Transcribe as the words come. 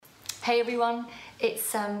Hey everyone, it's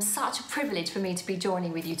such a privilege for me to be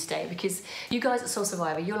joining with you today because you guys at Soul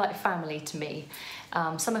Survivor, you're like family to me.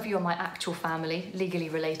 Some of you are my actual family, legally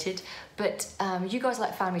related, but you guys are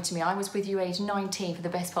like family to me. I was with you age 19 for the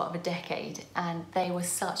best part of a decade and they were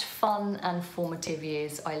such fun and formative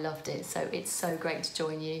years. I loved it, so it's so great to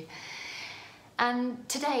join you. And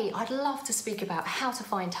today I'd love to speak about how to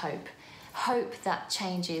find hope, hope that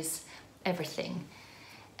changes everything.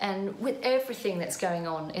 And with everything that's going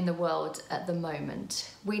on in the world at the moment,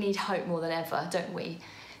 we need hope more than ever, don't we?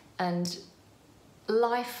 And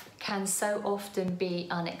life can so often be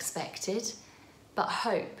unexpected, but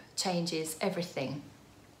hope changes everything.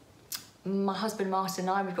 My husband Martin and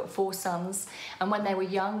I, we've got 4 sons, and when they were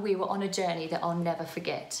young, we were on a journey that I'll never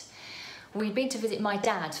forget. We'd been to visit my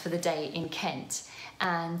dad for the day in Kent,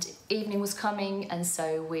 and evening was coming, and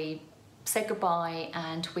so we said goodbye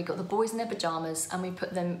and we got the boys in their pyjamas and we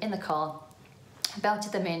put them in the car,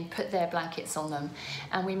 belted them in, put their blankets on them,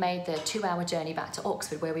 and we made the 2-hour journey back to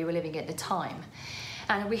Oxford where we were living at the time.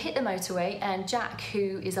 And we hit the motorway and Jack,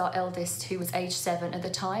 who is our eldest, who was age 7 at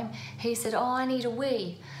the time, he said, "Oh, I need a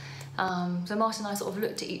wee." So Martin and I sort of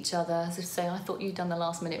looked at each other as if saying, "I thought you'd done the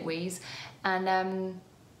last minute wheeze." And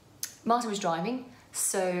Martin was driving,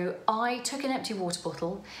 so I took an empty water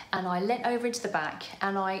bottle and I leant over into the back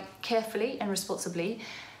and I carefully and responsibly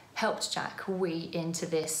helped Jack wee into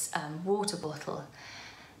this water bottle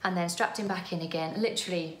and then strapped him back in again.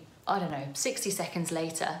 Literally, I don't know, 60 seconds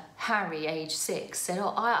later, Harry, age 6, said,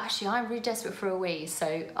 "Oh, I'm really desperate for a wee."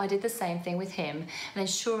 So I did the same thing with him. And then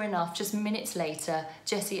sure enough, just minutes later,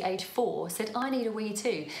 Jessie, age 4, said, "I need a wee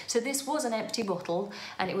too." So this was an empty bottle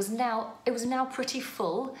and it was now pretty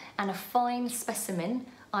full and a fine specimen,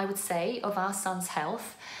 I would say, of our son's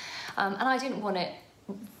health. And I didn't want it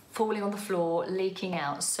falling on the floor, leaking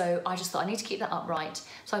out. So I just thought I need to keep that upright.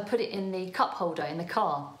 So I put it in the cup holder in the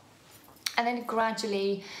car. And then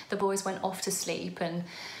gradually the boys went off to sleep and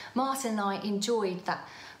Martin and I enjoyed that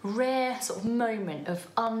rare sort of moment of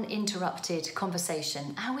uninterrupted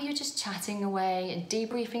conversation. And we were just chatting away and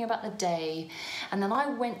debriefing about the day. And then I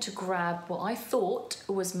went to grab what I thought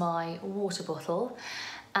was my water bottle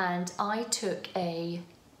and I took a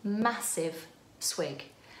massive swig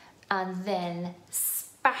and then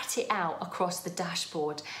spat it out across the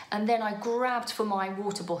dashboard, and then I grabbed for my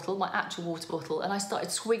water bottle, my actual water bottle, and I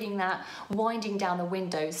started swigging that, winding down the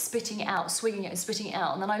window, spitting it out, swigging it and spitting it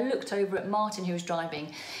out. And then I looked over at Martin, who was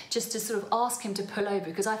driving, just to sort of ask him to pull over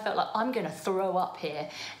because I felt like I'm going to throw up here.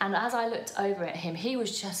 And as I looked over at him, he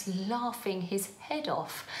was just laughing his head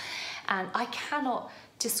off. And I cannot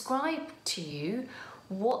describe to you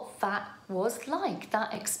what that was like.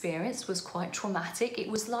 That experience was quite traumatic. It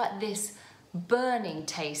was like this burning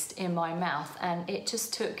taste in my mouth and it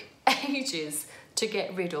just took ages to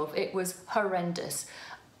get rid of. It was horrendous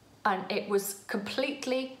and it was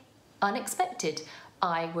completely unexpected.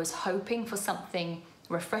 I was hoping for something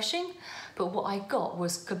refreshing, but what I got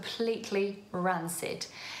was completely rancid.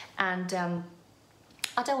 And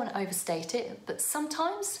I don't want to overstate it, but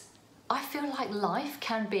sometimes I feel like life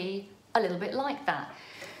can be a little bit like that.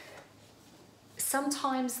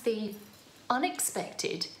 Sometimes the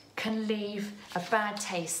unexpected can leave a bad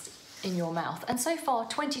taste in your mouth. And so far,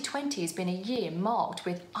 2020 has been a year marked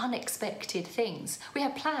with unexpected things. We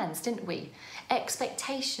had plans, didn't we?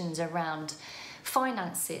 Expectations around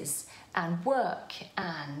finances and work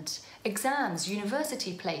and exams,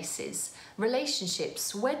 university places,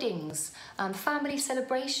 relationships, weddings, family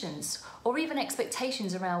celebrations, or even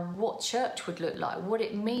expectations around what church would look like, what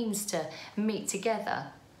it means to meet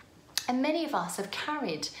together. And many of us have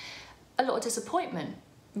carried a lot of disappointment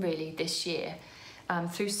really this year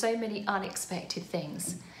through so many unexpected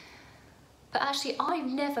things. But actually I've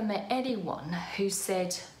never met anyone who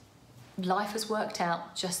said life has worked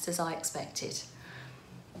out just as I expected.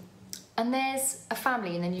 And there's a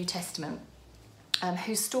family in the New Testament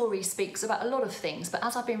whose story speaks about a lot of things, but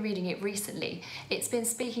as I've been reading it recently, it's been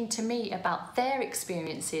speaking to me about their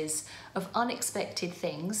experiences of unexpected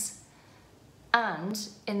things and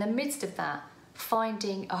in the midst of that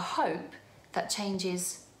finding a hope that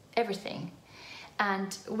changes everything.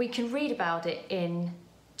 And we can read about it in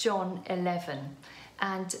John 11.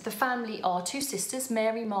 And the family are 2 sisters,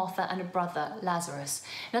 Mary, Martha, and a brother, Lazarus.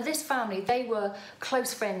 Now this family, they were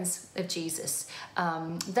close friends of Jesus.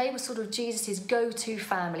 They were sort of Jesus's go-to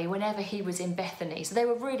family whenever he was in Bethany. So they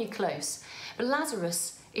were really close. But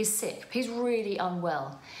Lazarus is sick. He's really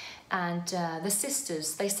unwell. And the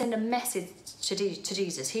sisters, they send a message to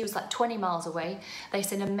Jesus. He was like 20 miles away. They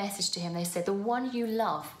send a message to him. They said, "The one you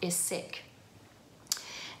love is sick."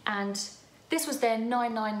 And This was their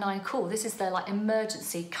 999 call. This is their like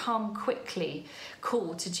emergency, come quickly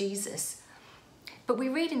call to Jesus. But we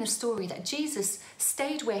read in the story that Jesus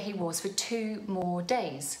stayed where he was for 2 more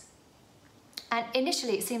days. And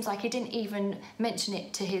initially it seems like he didn't even mention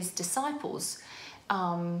it to his disciples.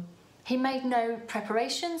 He made no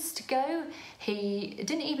preparations to go. He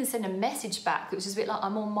didn't even send a message back. It was just a bit like,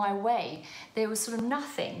 I'm on my way. There was sort of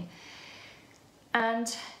nothing.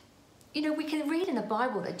 And, you know, we can read in the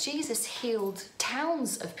Bible that Jesus healed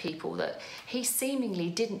towns of people that he seemingly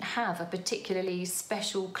didn't have a particularly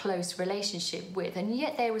special, close relationship with. And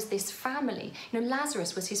yet there was this family. You know,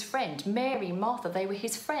 Lazarus was his friend. Mary, Martha, they were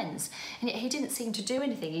his friends. And yet he didn't seem to do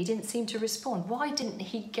anything. He didn't seem to respond. Why didn't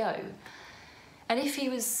he go? And if he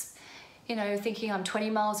was, you know, thinking, I'm 20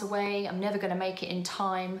 miles away, I'm never going to make it in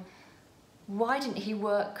time, why didn't he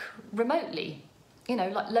work remotely? You know,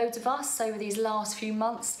 like loads of us over these last few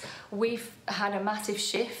months, we've had a massive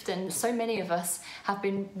shift, and so many of us have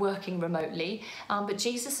been working remotely. But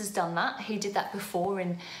Jesus has done that. He did that before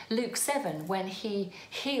in Luke 7 when he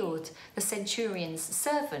healed the centurion's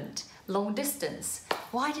servant long distance.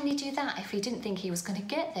 Why didn't he do that if he didn't think he was going to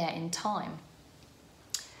get there in time?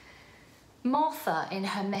 Martha, in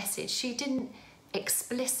her message, she didn't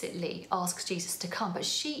explicitly ask Jesus to come, but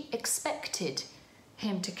she expected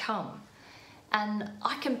him to come. And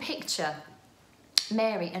I can picture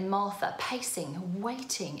Mary and Martha pacing,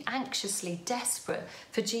 waiting, anxiously desperate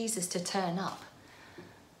for Jesus to turn up.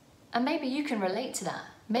 And maybe you can relate to that.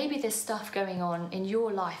 Maybe there's stuff going on in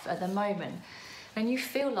your life at the moment and you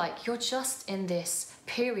feel like you're just in this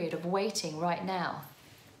period of waiting right now.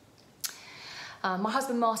 My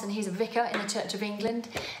husband Martin, he's a vicar in the Church of England,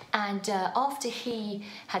 and after he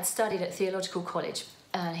had studied at theological college,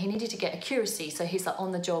 he needed to get a curacy, so he's like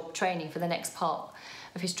on the job training for the next part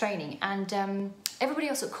of his training. And everybody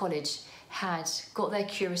else at college had got their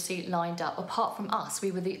curacy lined up, apart from us. We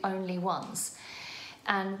were the only ones.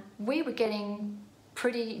 And we were getting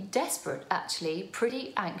pretty desperate, actually,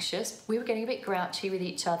 pretty anxious. We were getting a bit grouchy with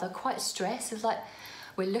each other, quite stressed. It was like,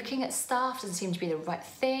 we're looking at stuff, doesn't seem to be the right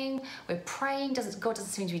thing. We're praying, God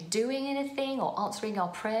doesn't seem to be doing anything or answering our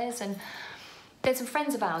prayers. And then some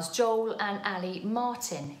friends of ours, Joel and Ali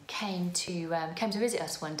Martin, came to visit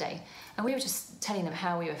us one day, and we were just telling them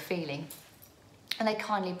how we were feeling, and they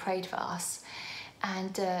kindly prayed for us.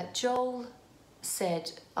 And Joel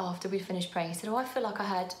said, after we finished praying, he said, "Oh, I feel like I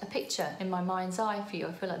had a picture in my mind's eye for you.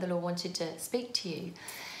 I feel like the Lord wanted to speak to you."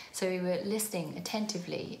 So we were listening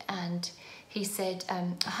attentively, and he said,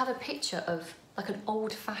 "I have a picture of like an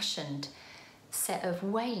old-fashioned set of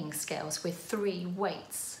weighing scales with 3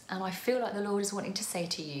 weights. And I feel like the Lord is wanting to say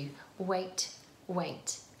to you, wait,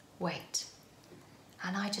 wait, wait."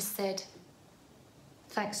 And I just said,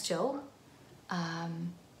 "Thanks, Joel.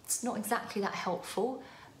 It's not exactly that helpful.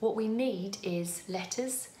 What we need is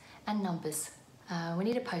letters and numbers. We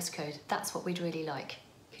need a postcode. That's what we'd really like.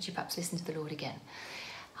 Could you perhaps listen to the Lord again?"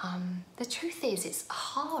 The truth is, it's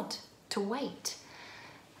hard to wait.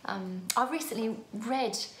 I recently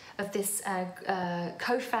read of this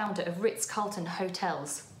co-founder of Ritz-Carlton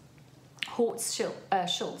Hotels, Horst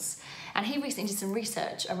Schulze, and he recently did some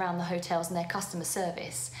research around the hotels and their customer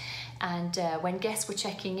service, and when guests were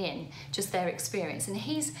checking in, just their experience. And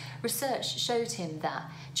his research showed him that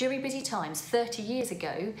during busy times 30 years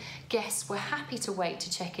ago, guests were happy to wait to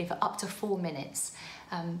check in for up to 4 minutes.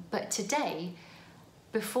 But today,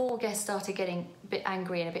 before guests started getting a bit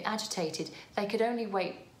angry and a bit agitated, they could only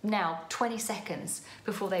wait now 20 seconds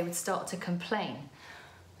before they would start to complain.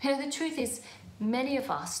 You know, the truth is, many of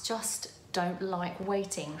us just don't like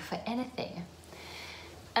waiting for anything.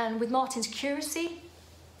 And with Martin's curacy,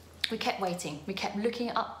 we kept waiting. We kept looking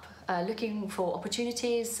up, looking for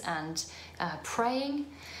opportunities and praying,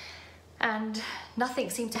 and nothing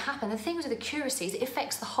seemed to happen. The thing with the curacy is it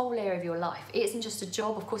affects the whole area of your life. It isn't just a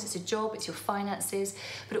job. Of course, it's a job, it's your finances,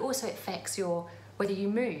 but it also affects whether you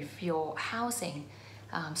move, your housing,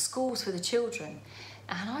 schools for the children.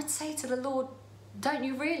 And I'd say to the Lord, don't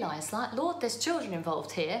you realise, like, Lord, there's children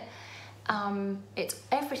involved here. It's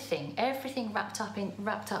everything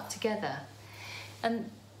wrapped up together.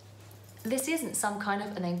 And this isn't some kind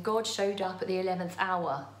of, and then God showed up at the 11th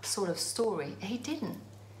hour sort of story. He didn't.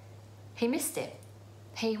 He missed it.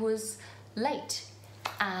 He was late.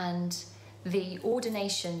 And the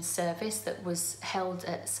ordination service that was held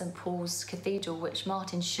at St. Paul's Cathedral, which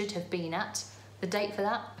Martin should have been at, the date for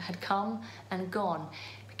that had come and gone.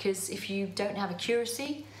 Because if you don't have a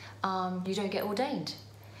curacy, you don't get ordained.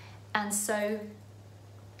 And so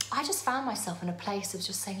I just found myself in a place of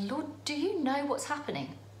just saying, Lord, do you know what's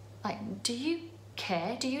happening? Like, do you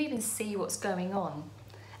care? Do you even see what's going on?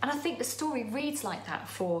 And I think the story reads like that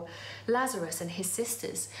for Lazarus and his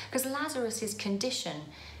sisters, because Lazarus's condition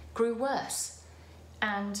grew worse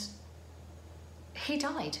and he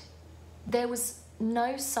died. There was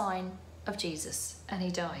no sign of Jesus and he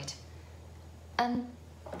died. And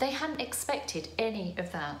they hadn't expected any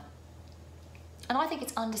of that. And I think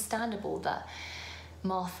it's understandable that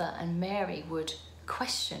Martha and Mary would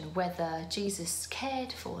question whether Jesus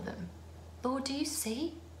cared for them. Lord, do you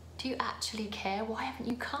see? Do you actually care? Why haven't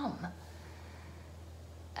you come?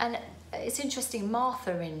 And it's interesting,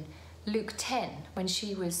 Martha in Luke 10, when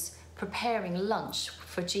she was preparing lunch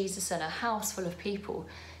for Jesus and a house full of people,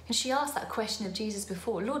 and she asked that question of Jesus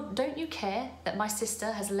before, Lord, don't you care that my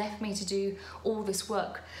sister has left me to do all this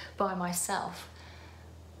work by myself?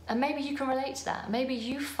 And maybe you can relate to that. Maybe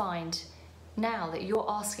you find now that you're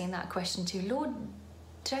asking that question too, Lord,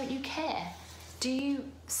 don't you care? Do you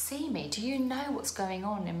see me? Do you know what's going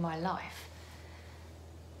on in my life?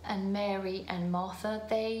 And Mary and Martha,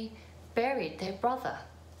 they buried their brother.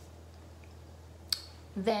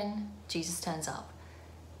 Then Jesus turns up.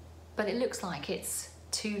 But it looks like it's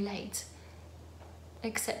too late.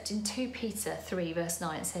 Except in 2 Peter 3 verse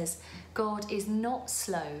 9 it says, God is not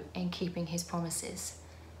slow in keeping his promises.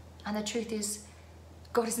 And the truth is,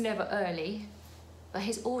 God is never early, but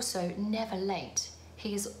he's also never late.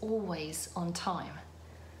 He is always on time.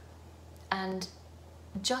 And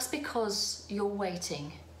just because you're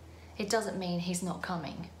waiting, it doesn't mean he's not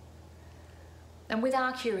coming. And with our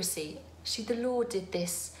accuracy, the Lord did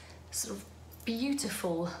this sort of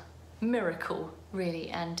beautiful miracle, really,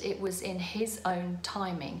 and it was in his own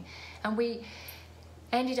timing. And we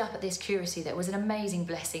ended up at this curacy that was an amazing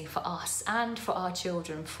blessing for us and for our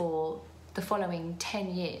children for the following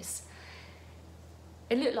 10 years.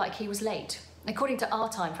 It looked like he was late. According to our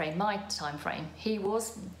time frame, my time frame, he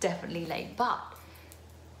was definitely late, but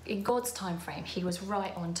in God's time frame, he was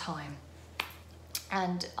right on time.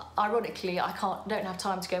 And ironically, don't have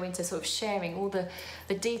time to go into sort of sharing all the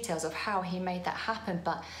details of how he made that happen,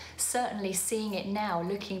 but certainly seeing it now,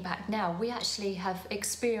 looking back now, we actually have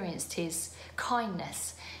experienced his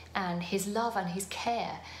kindness and his love and his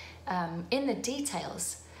care in the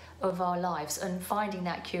details of our lives, and finding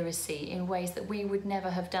that curacy in ways that we would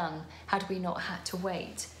never have done had we not had to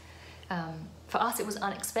wait. For us, it was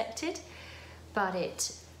unexpected, but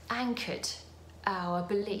it anchored our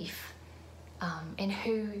belief in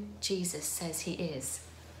who Jesus says he is.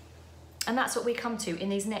 And that's what we come to in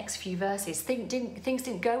these next few verses. Things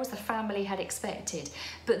didn't go as the family had expected,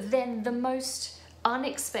 but then the most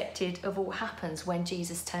unexpected of all happens when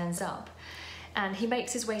Jesus turns up. And he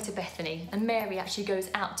makes his way to Bethany, and Mary actually goes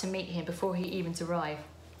out to meet him before he even arrives.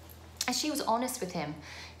 And she was honest with him.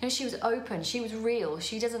 You know, she was open, she was real.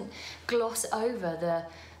 She doesn't gloss over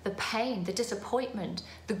the pain, the disappointment,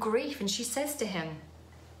 the grief. And she says to him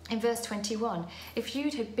in verse 21, if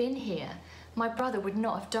you'd have been here, my brother would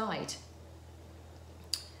not have died.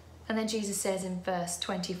 And then Jesus says in verse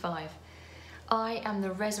 25, I am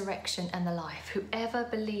the resurrection and the life. Whoever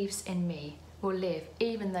believes in me will live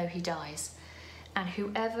even though he dies. And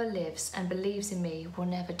whoever lives and believes in me will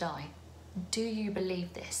never die. Do you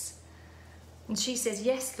believe this? And she says,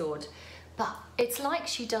 yes, Lord. But it's like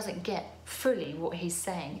she doesn't get fully what he's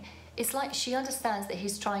saying. It's like she understands that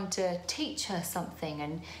he's trying to teach her something.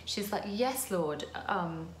 And she's like, yes, Lord.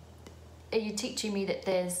 Are you teaching me that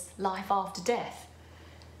there's life after death?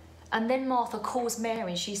 And then Martha calls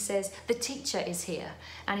Mary and she says, the teacher is here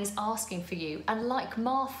and he's asking for you. And like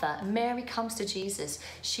Martha, Mary comes to Jesus.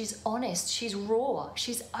 She's honest, she's raw,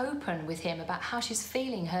 she's open with him about how she's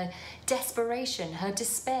feeling, her desperation, her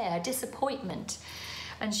despair, her disappointment.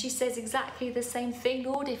 And she says exactly the same thing.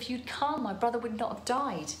 Lord, if you'd come, my brother would not have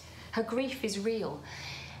died. Her grief is real.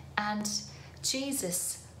 And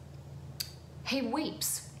Jesus, he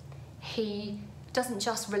weeps. He doesn't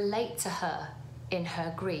just relate to her in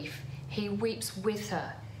her grief. He weeps with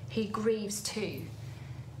her. He grieves too.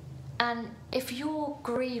 And if you're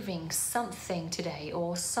grieving something today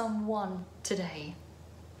or someone today,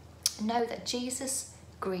 know that Jesus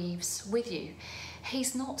grieves with you.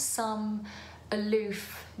 He's not some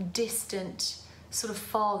aloof, distant sort of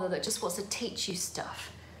father that just wants to teach you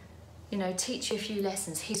stuff, teach you a few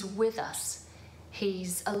lessons. He's with us.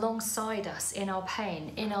 He's alongside us in our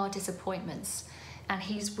pain, in our disappointments, and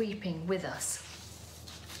he's weeping with us.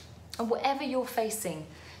 And whatever you're facing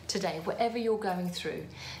today, whatever you're going through,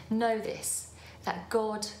 know this, that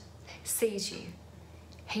God sees you,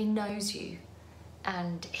 he knows you,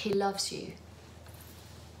 and he loves you.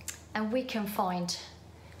 And we can find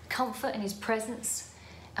comfort in his presence,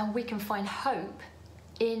 and we can find hope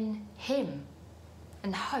in him.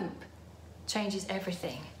 And hope changes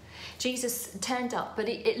everything. Jesus turned up, but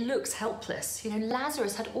it looks helpless. You know,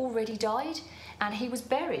 Lazarus had already died and he was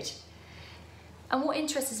buried. And what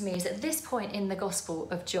interests me is at this point in the Gospel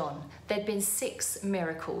of John, there'd been 6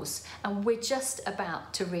 miracles, and we're just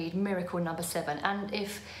about to read miracle number 7. And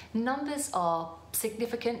if numbers are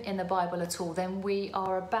significant in the Bible at all, then we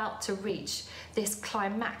are about to reach this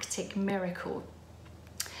climactic miracle.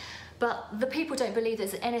 But the people don't believe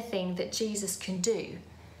there's anything that Jesus can do.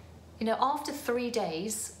 You know, after 3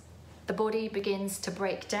 days, the body begins to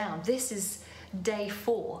break down. This is day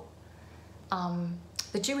 4.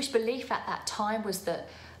 The Jewish belief at that time was that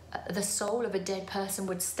the soul of a dead person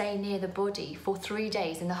would stay near the body for 3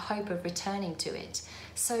 days in the hope of returning to it.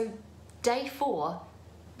 So day 4,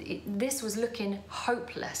 this was looking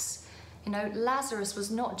hopeless. You know, Lazarus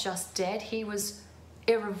was not just dead, he was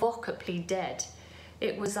irrevocably dead.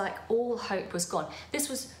 It was like all hope was gone. This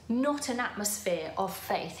was not an atmosphere of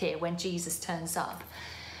faith here when Jesus turns up.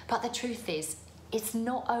 But the truth is, it's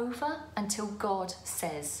not over until God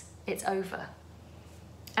says it's over.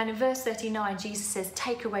 And in verse 39, Jesus says,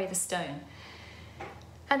 "Take away the stone."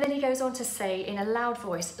 And then he goes on to say in a loud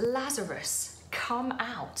voice, "Lazarus, come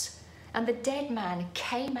out." And the dead man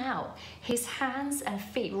came out, his hands and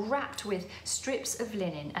feet wrapped with strips of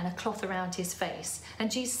linen and a cloth around his face. And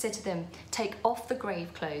Jesus said to them, "Take off the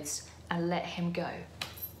grave clothes and let him go."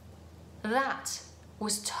 That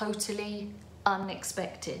was totally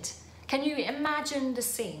unexpected. Can you imagine the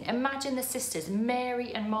scene? Imagine the sisters,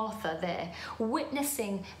 Mary and Martha, there,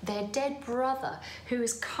 witnessing their dead brother who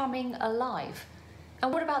is coming alive.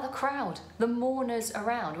 And what about the crowd, the mourners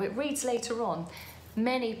around? It reads later on,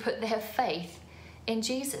 many put their faith in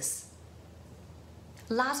Jesus.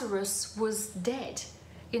 Lazarus was dead.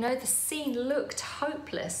 You know, the scene looked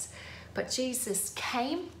hopeless, but Jesus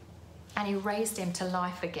came and he raised him to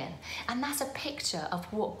life again. And that's a picture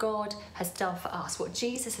of what God has done for us, what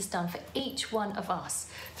Jesus has done for each one of us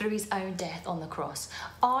through his own death on the cross.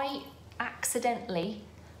 I accidentally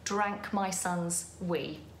drank my son's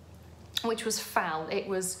wee, which was foul. It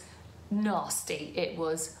was nasty. It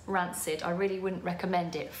was rancid. I really wouldn't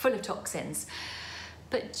recommend it, full of toxins.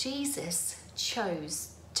 But Jesus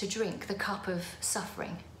chose to drink the cup of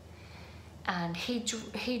suffering. And he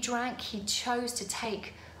chose to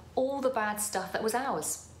take all the bad stuff that was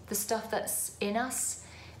ours, the stuff that's in us,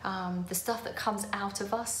 the stuff that comes out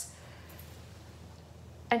of us.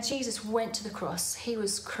 And Jesus went to the cross. He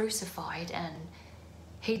was crucified and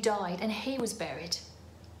he died and he was buried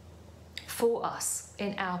for us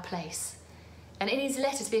in our place. And in his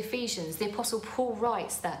letter to the Ephesians, the Apostle Paul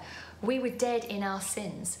writes that we were dead in our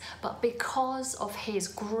sins, but because of his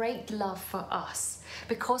great love for us,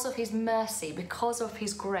 because of his mercy, because of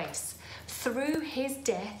his grace, through his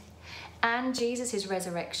death and Jesus'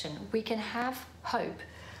 resurrection, we can have hope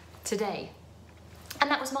today. And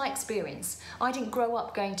that was my experience. I didn't grow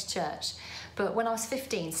up going to church, but when I was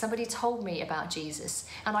 15, somebody told me about Jesus,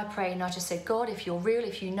 and I prayed and I just said, "God, if you're real,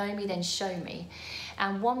 if you know me, then show me."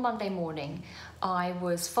 And one Monday morning, I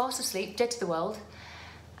was fast asleep, dead to the world,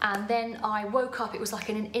 and then I woke up. It was like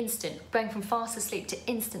in an instant, going from fast asleep to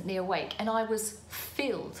instantly awake, and I was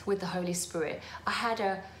filled with the Holy Spirit. I had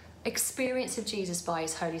a experience of Jesus by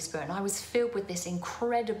his Holy Spirit, and I was filled with this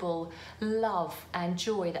incredible love and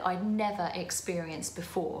joy that I'd never experienced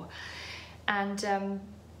before. And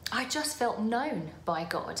I just felt known by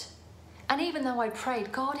God. And even though I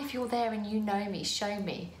prayed, "God, if you're there and you know me, show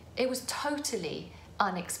me," it was totally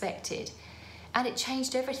unexpected, and it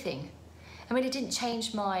changed everything. I mean, it didn't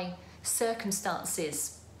change my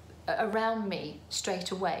circumstances around me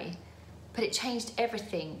straight away, but it changed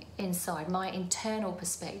everything inside, my internal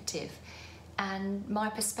perspective and my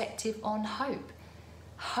perspective on hope,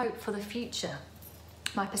 hope for the future,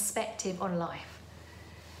 my perspective on life.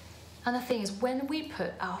 And the thing is, when we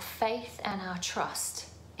put our faith and our trust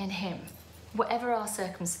in him, whatever our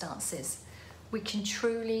circumstances, we can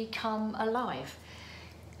truly come alive.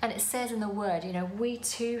 And it says in the word, you know, we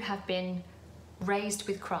too have been raised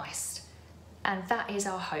with Christ, and that is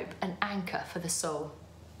our hope, an anchor for the soul.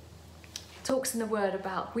 Talks in the word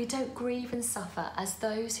about we don't grieve and suffer as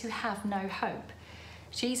those who have no hope.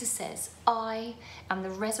 Jesus says, "I am the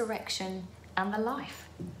resurrection and the life."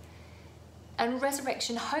 And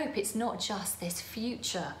resurrection hope, it's not just this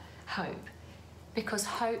future hope, because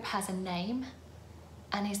hope has a name,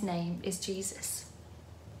 and his name is Jesus.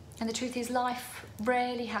 And the truth is, life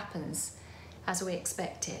rarely happens as we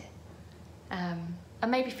expect it. And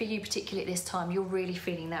maybe for you particularly at this time, you're really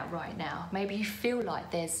feeling that right now. Maybe you feel like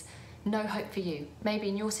there's no hope for you. Maybe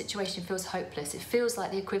in your situation it feels hopeless. It feels like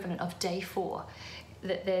the equivalent of day 4,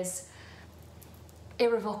 that there's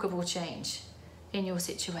irrevocable change. in your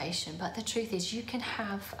situation, but the truth is you can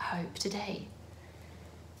have hope today.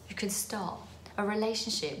 You can start a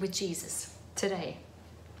relationship with Jesus today.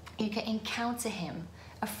 You can encounter him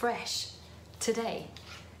afresh today.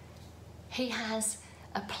 He has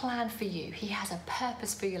a plan for you. He has a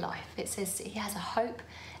purpose for your life. It says he has a hope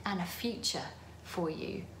and a future for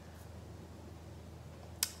you.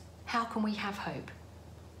 How can we have hope?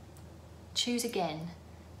 Choose again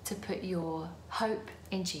to put your hope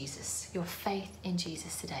in Jesus, your faith in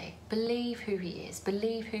Jesus today. Believe who he is.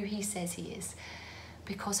 Believe who he says he is.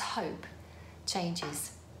 Because hope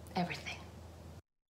changes everything.